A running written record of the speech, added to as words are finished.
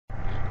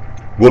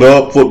What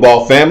up,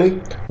 football family?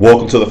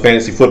 Welcome to the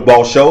Fantasy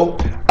Football Show.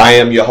 I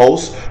am your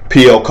host,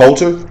 PL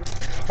Coulter.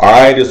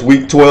 All right, it's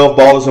week 12,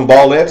 ballers and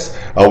ballettes.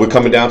 We're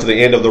coming down to the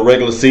end of the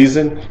regular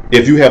season.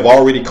 If you have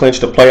already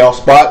clinched a playoff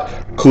spot,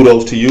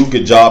 kudos to you.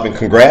 Good job and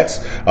congrats.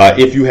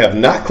 If you have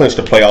not clinched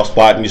a playoff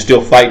spot and you're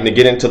still fighting to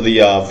get into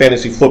the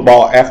fantasy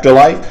football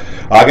afterlife,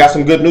 I got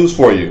some good news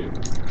for you.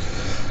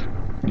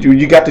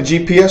 You got the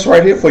GPS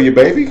right here for you,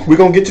 baby. We're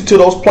going to get you to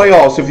those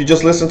playoffs if you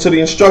just listen to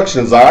the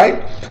instructions, all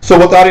right? So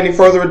without any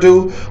further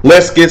ado,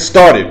 let's get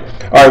started.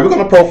 All right, we're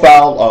going to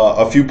profile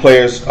a few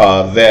players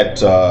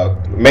that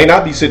may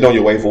not be sitting on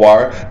your waiver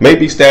wire, may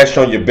be stashed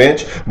on your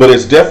bench, but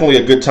it's definitely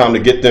a good time to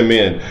get them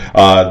in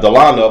the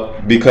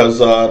lineup because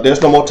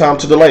there's no more time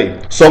to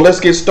delay. So let's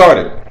get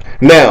started.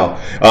 Now,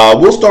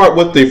 we'll start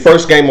with the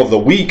first game of the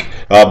week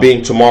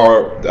being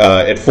tomorrow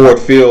at Ford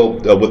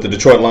Field with the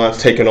Detroit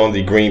Lions taking on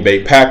the Green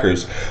Bay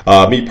Packers.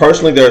 Me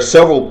personally, there are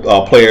several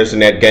players in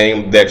that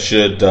game that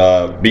should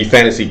be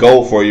fantasy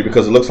gold for you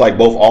because it looks like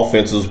both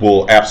offenses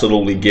will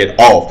absolutely get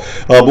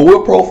off. But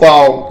we'll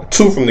profile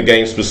two from the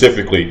game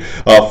specifically.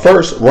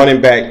 First, running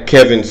back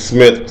Kevin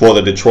Smith for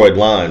the Detroit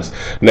Lions.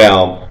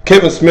 Now,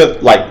 Kevin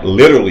Smith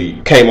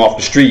literally came off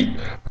the street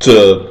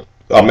to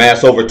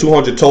amassed over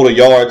 200 total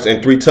yards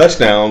and 3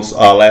 touchdowns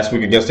last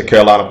week against the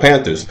Carolina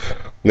Panthers.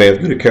 Now, if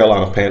you're the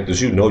Carolina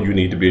Panthers, you know you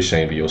need to be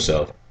ashamed of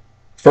yourself.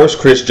 First,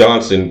 Chris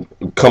Johnson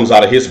comes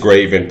out of his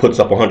grave and puts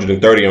up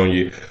 130 on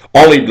you.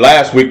 Only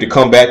last week to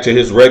come back to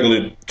his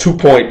regular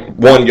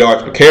 2.1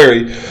 yards per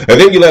carry. And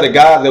then you let a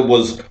guy that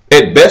was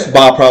at Best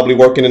Buy probably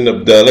working in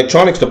the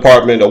electronics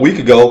department a week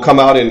ago come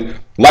out and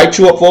light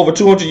you up for over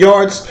 200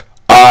 yards.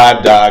 I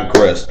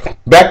digress.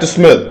 Back to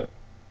Smith.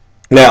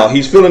 Now,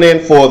 he's filling in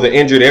for the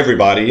injured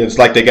everybody. It's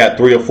like they got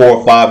 3 or 4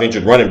 or 5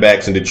 injured running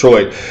backs in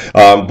Detroit.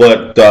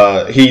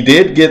 But he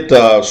did get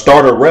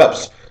starter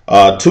reps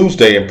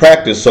Tuesday in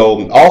practice.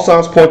 So all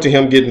signs point to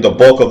him getting the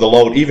bulk of the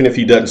load, even if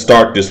he doesn't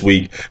start this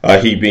week,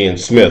 he being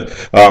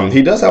Smith.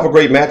 He does have a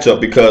great matchup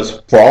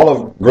because for all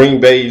of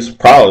Green Bay's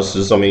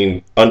prowesses,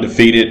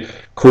 undefeated,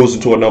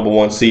 cruising to a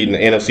 #1 seed in the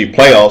NFC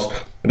playoffs,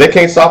 they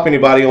can't stop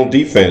anybody on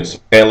defense.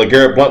 And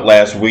LeGarrette Blount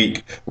last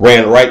week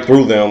ran right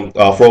through them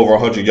for over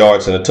 100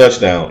 yards and a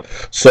touchdown.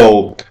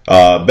 So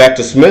back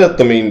to Smith,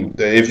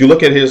 if you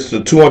look at his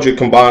 200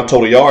 combined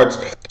total yards,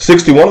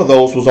 61 of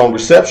those was on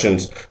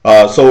receptions.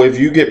 So if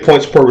you get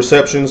points per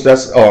receptions,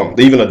 that's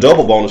even a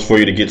double bonus for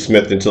you to get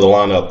Smith into the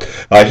lineup.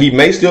 He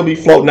may still be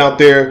floating out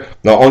there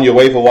on your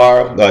waiver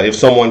wire if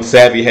someone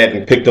savvy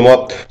hadn't picked him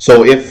up.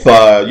 So if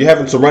you're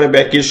having some running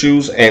back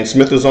issues and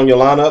Smith is on your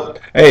lineup,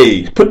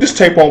 hey, put this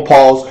tape on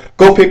pause.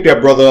 Go pick that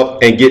brother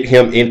up and get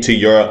him into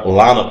your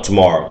lineup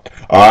tomorrow.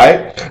 All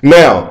right.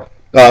 Now,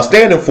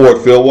 staying in Ford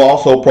Field, we'll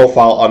also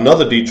profile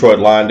another Detroit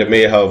Lion that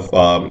may have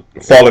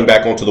fallen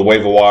back onto the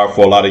waiver wire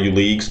for a lot of you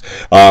leagues.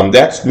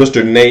 That's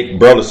Mr. Nate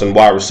Burleson,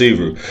 wide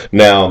receiver.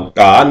 Now,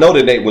 I know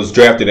that Nate was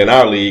drafted in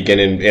our league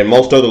and in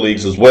most other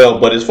leagues as well,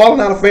 but it's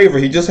fallen out of favor.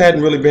 He just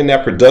hadn't really been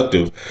that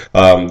productive.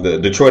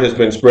 Detroit has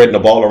been spreading the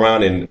ball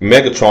around in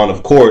Megatron,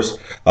 of course,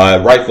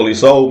 rightfully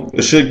so.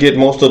 It should get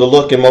most of the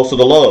look and most of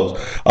the love.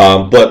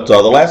 But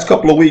the last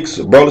couple of weeks,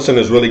 Burleson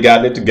has really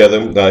gotten it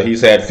together.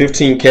 He's had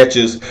 15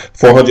 catches,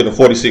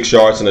 446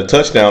 yards and a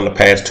touchdown the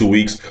past 2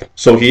 weeks,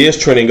 so he is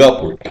trending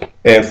upward.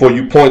 And for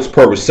you points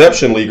per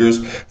reception leaguers,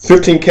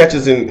 15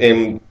 catches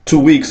in 2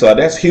 weeks,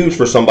 that's huge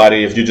for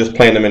somebody if you're just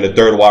playing them in the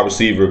third wide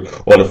receiver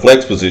or the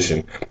flex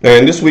position.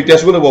 And this week,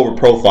 that's really what we're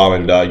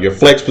profiling. Your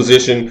flex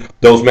position,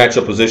 those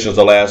matchup positions,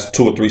 the last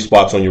 2 or 3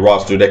 spots on your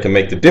roster that can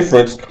make the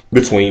difference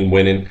between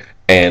winning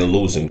and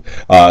losing.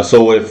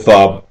 So if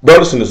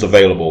Burleson is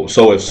available,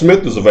 so if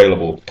Smith is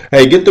available,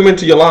 hey, get them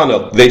into your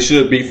lineup. They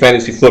should be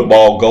fantasy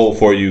football gold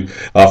for you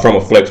from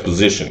a flex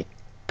position.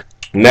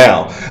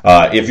 Now,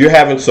 if you're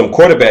having some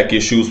quarterback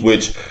issues,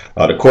 which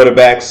the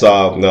quarterbacks,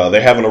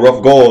 they're having a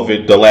rough go of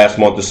it the last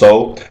month or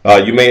so.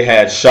 You may have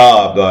had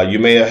Schaub. You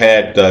may have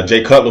had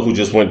Jay Cutler, who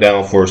just went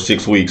down for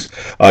 6 weeks.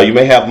 You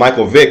may have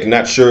Michael Vick,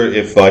 not sure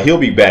if he'll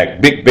be back.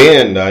 Big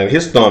Ben and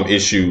his thumb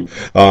issue.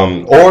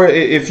 Or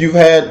if you've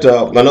had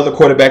another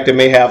quarterback that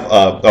may have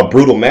a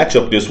brutal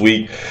matchup this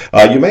week,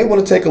 you may want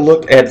to take a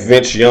look at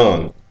Vince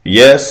Young.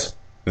 Yes,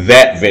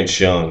 that Vince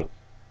Young.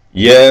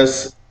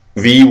 Yes,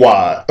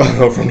 VY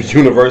from the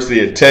University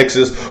of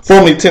Texas,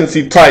 formerly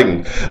Tennessee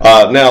Titan.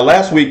 Now,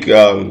 last week,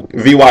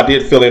 VY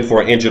did fill in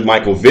for an injured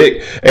Michael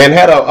Vick and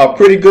had a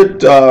pretty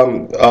good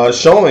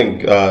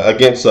showing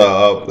against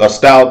a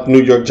stout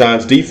New York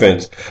Giants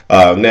defense.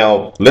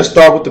 Now, let's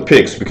start with the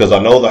picks because I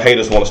know the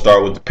haters want to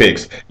start with the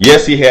picks.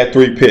 Yes, he had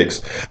 3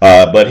 picks,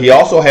 but he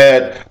also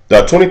had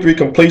 23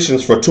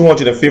 completions for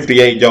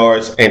 258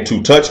 yards and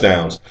 2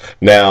 touchdowns.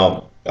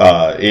 Now,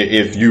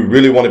 if you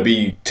really want to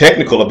be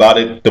technical about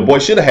it, the boy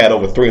should have had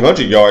over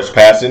 300 yards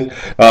passing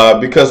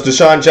because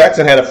Deshaun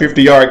Jackson had a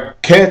 50-yard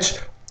catch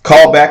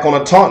called back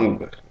on a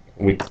taunting.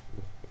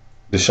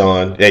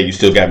 Deshaun, hey, you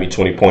still got me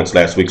 20 points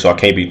last week, so I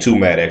can't be too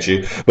mad at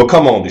you. But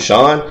come on,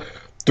 Deshaun.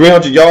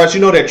 300 yards, you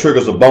know that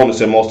triggers a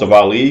bonus in most of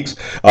our leagues.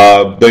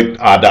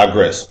 But I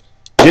digress.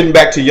 Getting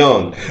back to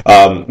Young.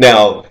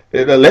 Now,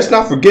 let's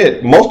not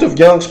forget, most of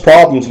Young's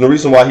problems and the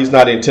reason why he's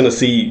not in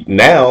Tennessee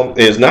now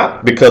is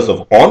not because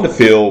of on the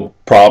field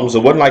problems. It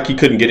wasn't like he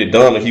couldn't get it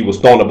done or he was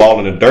throwing the ball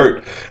in the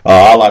dirt,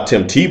 a la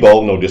Tim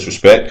Tebow, no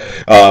disrespect.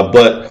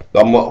 But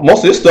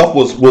most of his stuff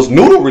was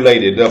noodle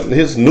related.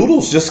 His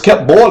noodles just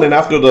kept boiling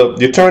after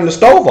you turned the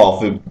stove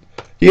off.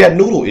 He had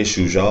noodle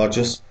issues, y'all.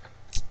 Just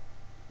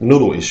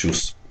noodle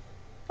issues.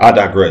 I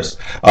digress.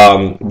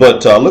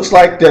 But looks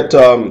like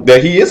that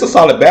he is a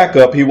solid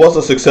backup. He was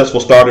a successful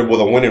starter with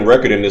a winning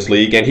record in this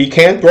league, and he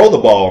can throw the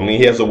ball. I mean,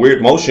 he has a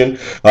weird motion,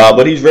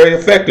 but he's very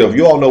effective.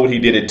 You all know what he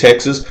did at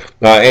Texas,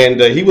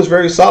 and he was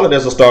very solid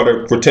as a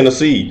starter for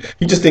Tennessee.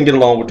 He just didn't get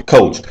along with the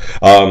coach.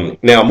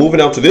 Now, moving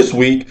on to this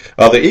week,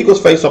 the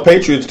Eagles face a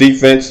Patriots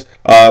defense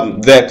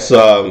that's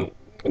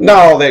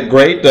not all that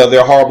great.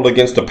 They're horrible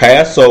against the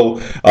pass,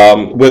 so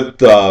with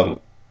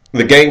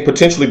the game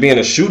potentially being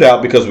a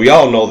shootout, because we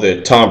all know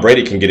that Tom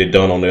Brady can get it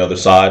done on the other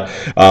side.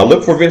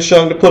 Look for Vince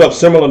Young to put up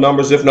similar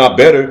numbers, if not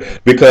better,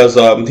 because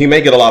he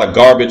may get a lot of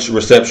garbage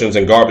receptions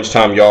and garbage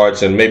time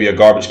yards and maybe a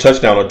garbage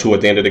touchdown or two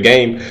at the end of the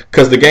game,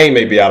 because the game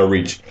may be out of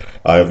reach.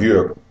 If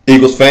you're an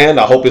Eagles fan,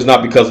 I hope it's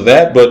not because of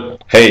that,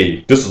 but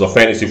hey, this is a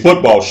fantasy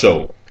football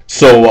show.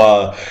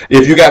 So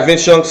if you got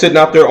Vince Young sitting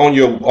out there on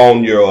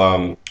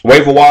your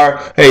waiver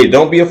wire, hey,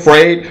 don't be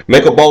afraid.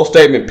 Make a bold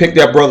statement. Pick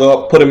that brother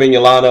up. Put him in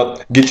your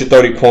lineup. Get your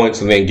 30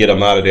 points, and then get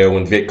him out of there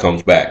when Vic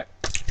comes back.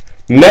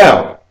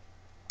 Now,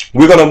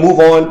 we're going to move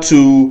on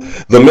to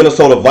the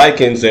Minnesota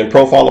Vikings and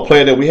profile a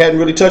player that we hadn't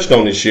really touched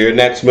on this year, and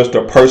that's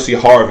Mr. Percy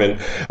Harvin,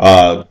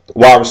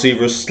 wide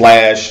receiver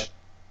slash.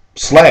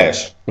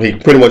 He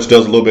pretty much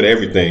does a little bit of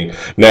everything.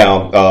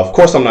 Now, of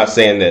course, I'm not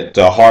saying that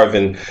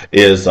Harvin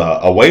is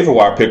a waiver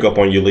wire pickup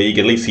on your league.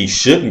 At least he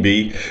shouldn't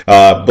be.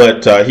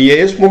 But he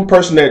is one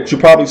person that you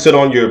probably sit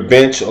on your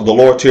bench, the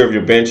lower tier of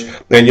your bench,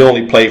 and you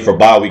only play for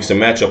bye weeks and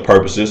matchup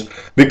purposes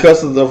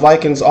because the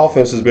Vikings'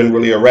 offense has been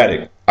really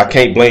erratic. I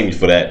can't blame you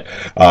for that.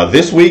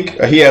 This week,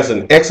 he has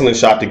an excellent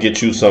shot to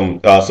get you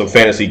some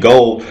fantasy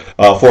gold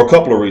for a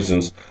couple of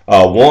reasons.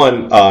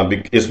 One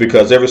is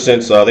because ever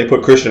since they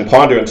put Christian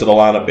Ponder into the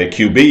lineup at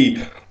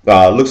QB,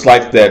 looks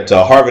like that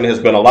Harvin has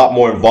been a lot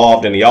more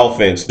involved in the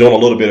offense, doing a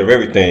little bit of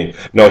everything.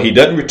 No, he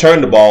doesn't return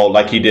the ball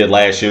like he did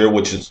last year,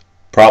 which is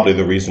probably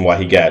the reason why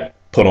he got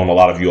put on a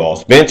lot of you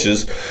all's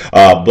benches.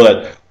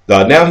 But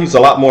now he's a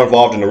lot more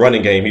involved in the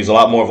running game. He's a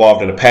lot more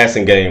involved in the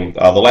passing game.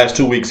 The last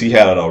 2 weeks he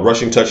had a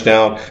rushing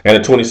touchdown and a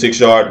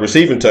 26-yard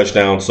receiving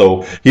touchdown.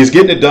 So he's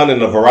getting it done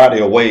in a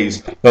variety of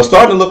ways. Now,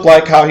 starting to look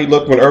like how he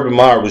looked when Urban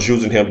Meyer was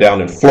using him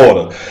down in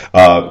Florida.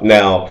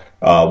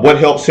 What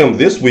helps him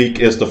this week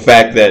is the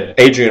fact that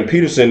Adrian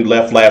Peterson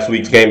left last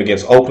week's game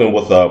against Oakland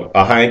with a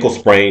high ankle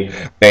sprain,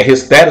 and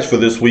his status for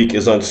this week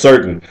is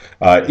uncertain.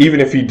 Even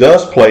if he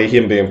does play,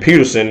 him being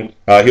Peterson,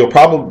 he'll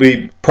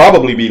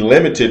probably be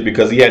limited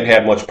because he hadn't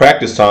had much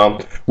practice time,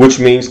 which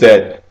means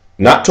that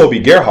not Toby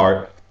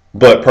Gerhart,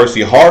 but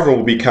Percy Harvin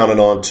will be counted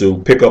on to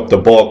pick up the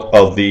bulk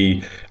of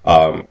the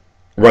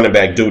running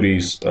back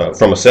duties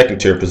from a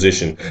second-tier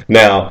position.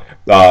 Now,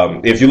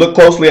 if you look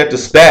closely at the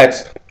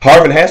stats,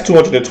 Harvin has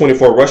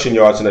 224 rushing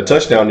yards and a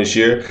touchdown this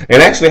year,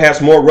 and actually has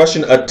more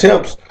rushing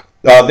attempts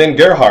than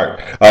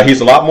Gerhart.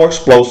 He's a lot more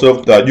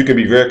explosive. You can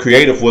be very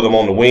creative with him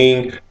on the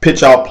wing,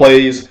 pitch out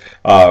plays,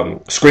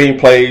 screen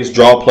plays,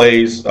 draw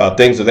plays,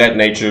 things of that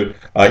nature.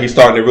 He's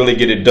starting to really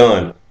get it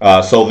done.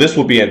 So this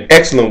will be an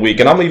excellent week,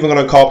 and I'm even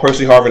going to call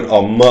Percy Harvin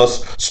a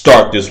must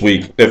start this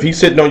week. If he's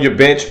sitting on your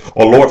bench,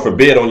 or Lord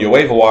forbid on your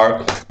waiver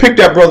wire, pick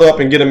that brother up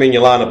and get him in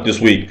your lineup this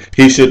week.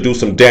 He should do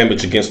some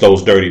damage against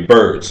those dirty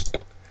birds.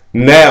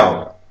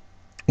 Now,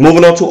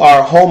 moving on to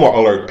our Homer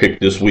Alert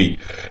pick this week.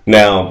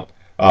 Now,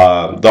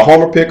 the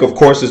Homer pick, of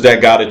course, is that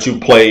guy that you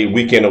play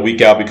week in and week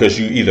out because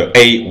you either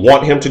A,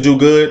 want him to do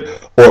good,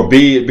 or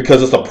B,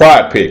 because it's a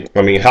pride pick.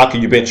 I mean, how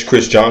can you bench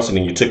Chris Johnson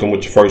and you took him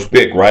with your first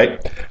pick,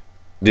 right?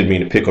 Didn't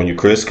mean to pick on you,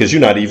 Chris, because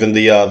you're not even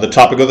the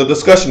topic of the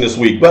discussion this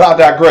week. But I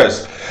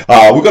digress.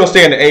 We're going to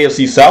stay in the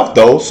AFC South,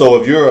 though. So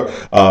if you're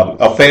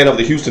a fan of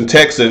the Houston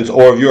Texans,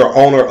 or if you're an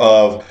owner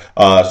of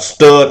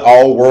stud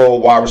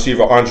all-world wide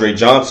receiver Andre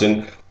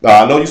Johnson,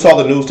 I know you saw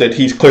the news that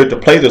he's cleared to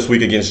play this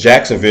week against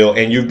Jacksonville,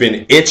 and you've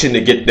been itching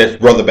to get that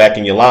brother back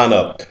in your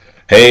lineup.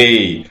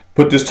 Hey,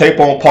 put this tape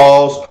on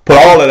pause. Put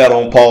all of that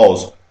on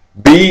pause.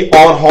 Be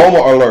on Homer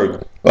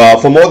Alert.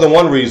 For more than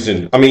one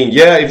reason. I mean,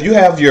 yeah, if you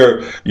have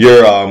your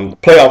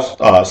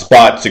playoff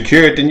spot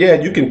secured, then yeah,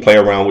 you can play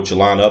around with your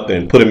lineup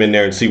and put him in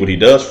there and see what he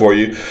does for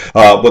you.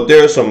 But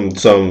there are some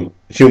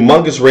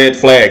humongous red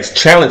flags,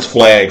 challenge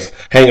flags,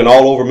 hanging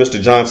all over Mr.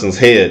 Johnson's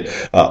head.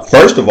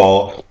 First of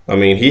all, I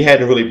mean, he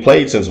hadn't really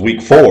played since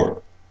week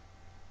 4.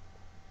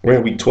 We're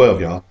in week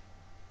 12, y'all.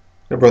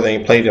 That brother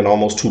ain't played in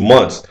almost 2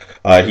 months.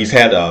 He's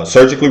had a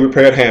surgically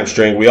repaired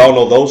hamstring. We all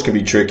know those can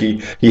be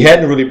tricky. He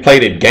hadn't really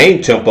played at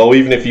game tempo,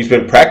 even if he's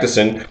been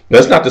practicing.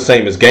 That's not the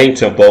same as game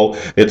tempo.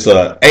 It's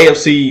a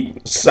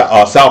AFC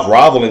South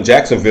rival in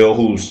Jacksonville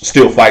who's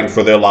still fighting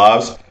for their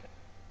lives.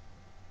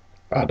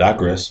 I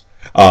digress.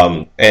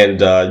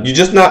 You're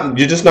just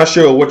not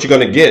sure what you're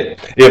going to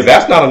get. If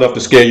that's not enough to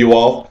scare you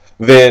off,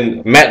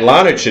 then Matt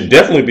Leinart should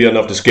definitely be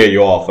enough to scare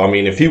you off. I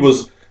mean, if he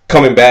was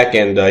coming back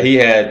and he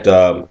had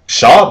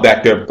Shaw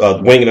back there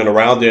winging it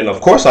around, then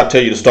of course I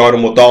tell you to start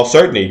him with all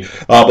certainty.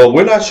 But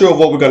we're not sure of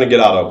what we're going to get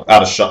out of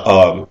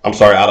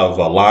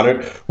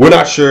Leinart. We're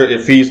not sure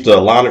if he's the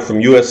Leinart from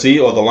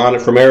USC or the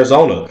Leinart from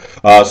Arizona.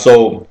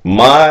 So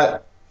my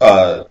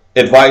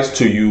advice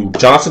to you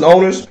Johnson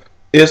owners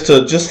is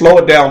to just slow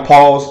it down,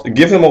 pause,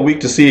 give him a week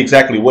to see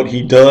exactly what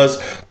he does,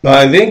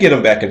 and then get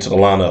him back into the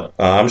lineup.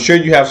 I'm sure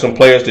you have some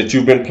players that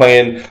you've been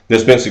playing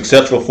that's been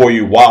successful for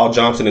you while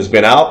Johnson has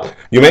been out.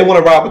 You may want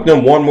to ride with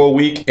them one more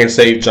week and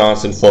save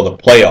Johnson for the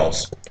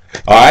playoffs.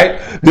 All right,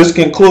 this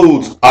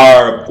concludes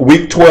our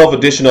Week 12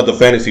 edition of the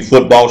Fantasy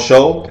Football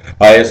Show.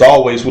 As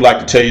always, we like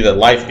to tell you that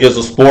life is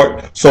a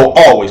sport, so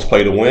always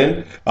play to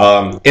win.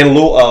 In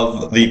lieu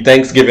of the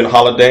Thanksgiving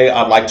holiday,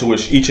 I'd like to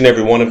wish each and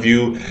every one of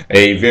you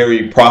a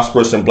very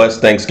prosperous and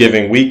blessed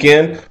Thanksgiving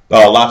weekend.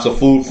 Lots of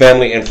food,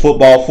 family, and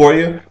football for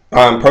you.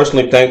 I'm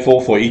personally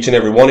thankful for each and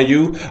every one of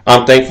you.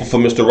 I'm thankful for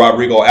Mr.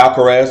 Rodrigo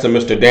Alcaraz and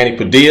Mr. Danny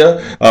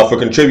Padilla for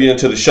contributing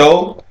to the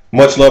show.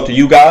 Much love to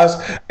you guys.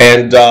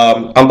 And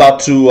I'm about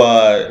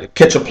to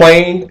catch a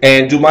plane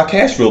and do my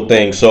Cashville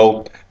thing.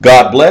 So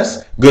God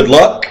bless. Good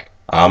luck.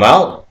 I'm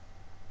out.